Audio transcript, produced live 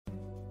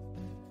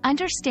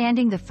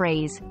Understanding the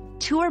phrase,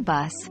 tour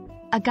bus,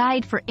 a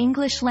guide for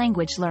English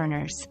language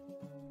learners.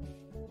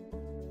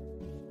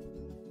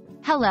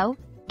 Hello,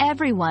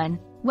 everyone.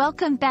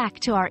 Welcome back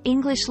to our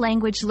English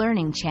language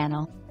learning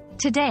channel.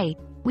 Today,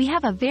 we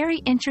have a very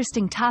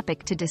interesting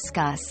topic to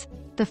discuss,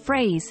 the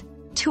phrase,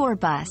 tour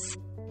bus.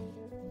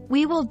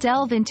 We will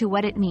delve into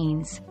what it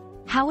means,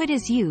 how it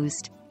is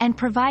used, and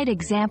provide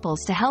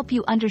examples to help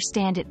you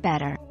understand it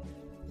better.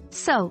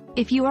 So,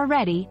 if you are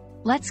ready,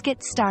 let's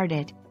get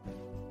started.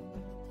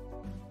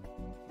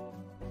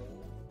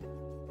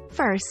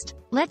 First,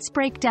 let's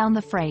break down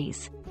the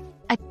phrase.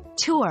 A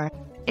tour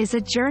is a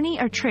journey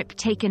or trip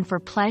taken for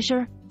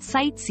pleasure,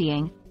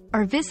 sightseeing,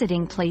 or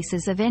visiting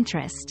places of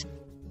interest.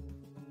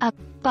 A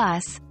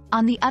bus,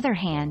 on the other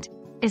hand,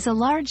 is a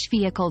large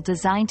vehicle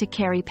designed to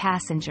carry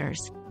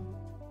passengers.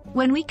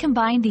 When we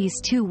combine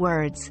these two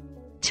words,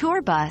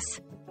 tour bus,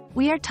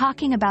 we are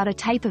talking about a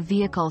type of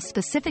vehicle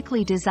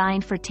specifically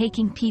designed for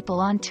taking people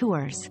on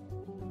tours.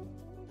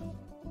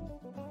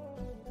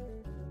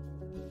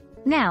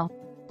 Now,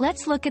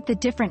 let's look at the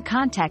different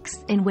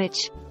contexts in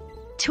which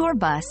tour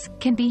bus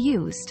can be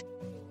used.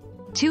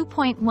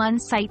 2.1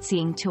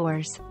 Sightseeing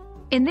tours.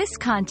 In this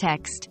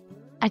context,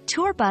 a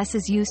tour bus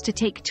is used to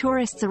take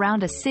tourists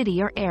around a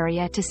city or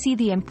area to see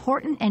the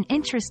important and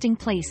interesting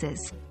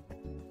places.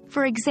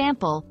 For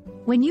example,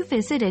 when you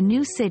visit a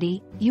new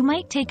city, you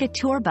might take a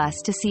tour bus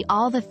to see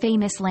all the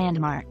famous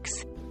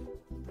landmarks.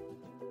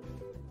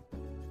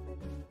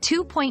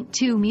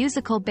 2.2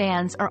 Musical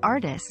bands or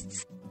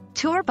artists.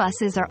 Tour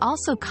buses are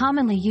also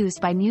commonly used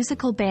by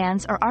musical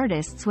bands or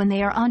artists when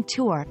they are on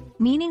tour,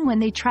 meaning when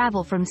they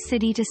travel from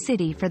city to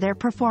city for their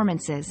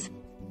performances.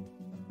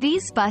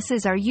 These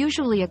buses are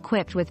usually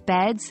equipped with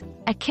beds,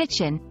 a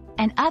kitchen,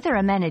 and other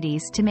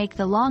amenities to make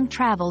the long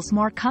travels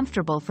more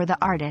comfortable for the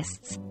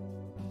artists.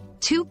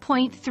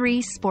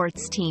 2.3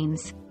 Sports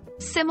teams.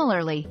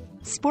 Similarly,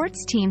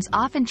 sports teams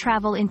often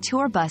travel in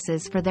tour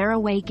buses for their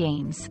away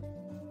games.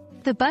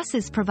 The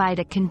buses provide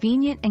a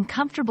convenient and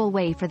comfortable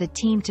way for the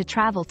team to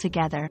travel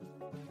together.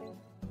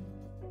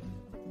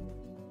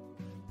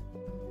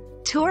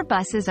 Tour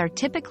buses are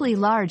typically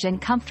large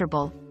and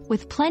comfortable,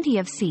 with plenty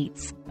of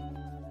seats.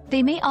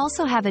 They may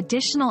also have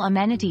additional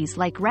amenities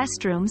like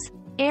restrooms,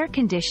 air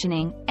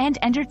conditioning, and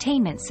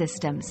entertainment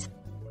systems.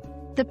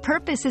 The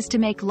purpose is to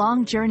make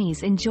long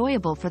journeys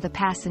enjoyable for the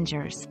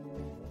passengers.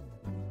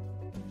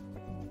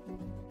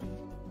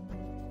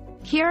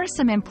 Here are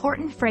some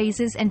important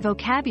phrases and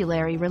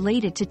vocabulary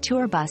related to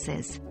tour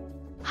buses.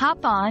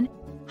 Hop on,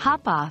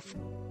 hop off.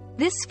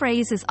 This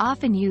phrase is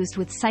often used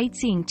with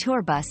sightseeing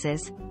tour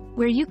buses,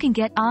 where you can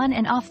get on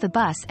and off the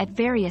bus at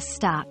various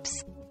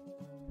stops.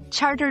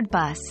 Chartered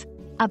bus.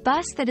 A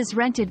bus that is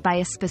rented by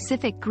a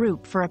specific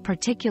group for a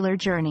particular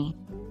journey.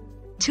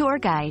 Tour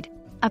guide.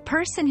 A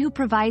person who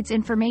provides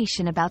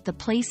information about the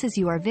places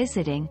you are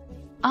visiting,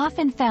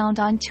 often found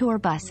on tour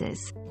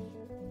buses.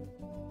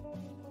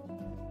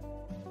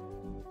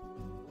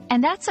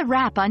 And that's a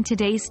wrap on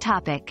today's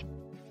topic,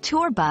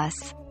 tour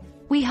bus.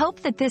 We hope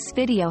that this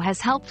video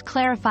has helped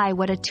clarify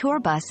what a tour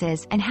bus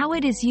is and how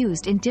it is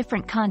used in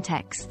different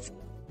contexts.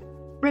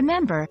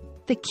 Remember,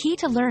 the key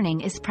to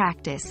learning is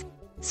practice,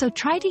 so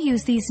try to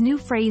use these new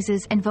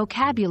phrases and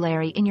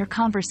vocabulary in your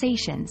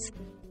conversations.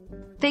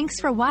 Thanks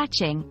for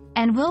watching,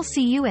 and we'll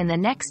see you in the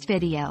next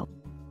video.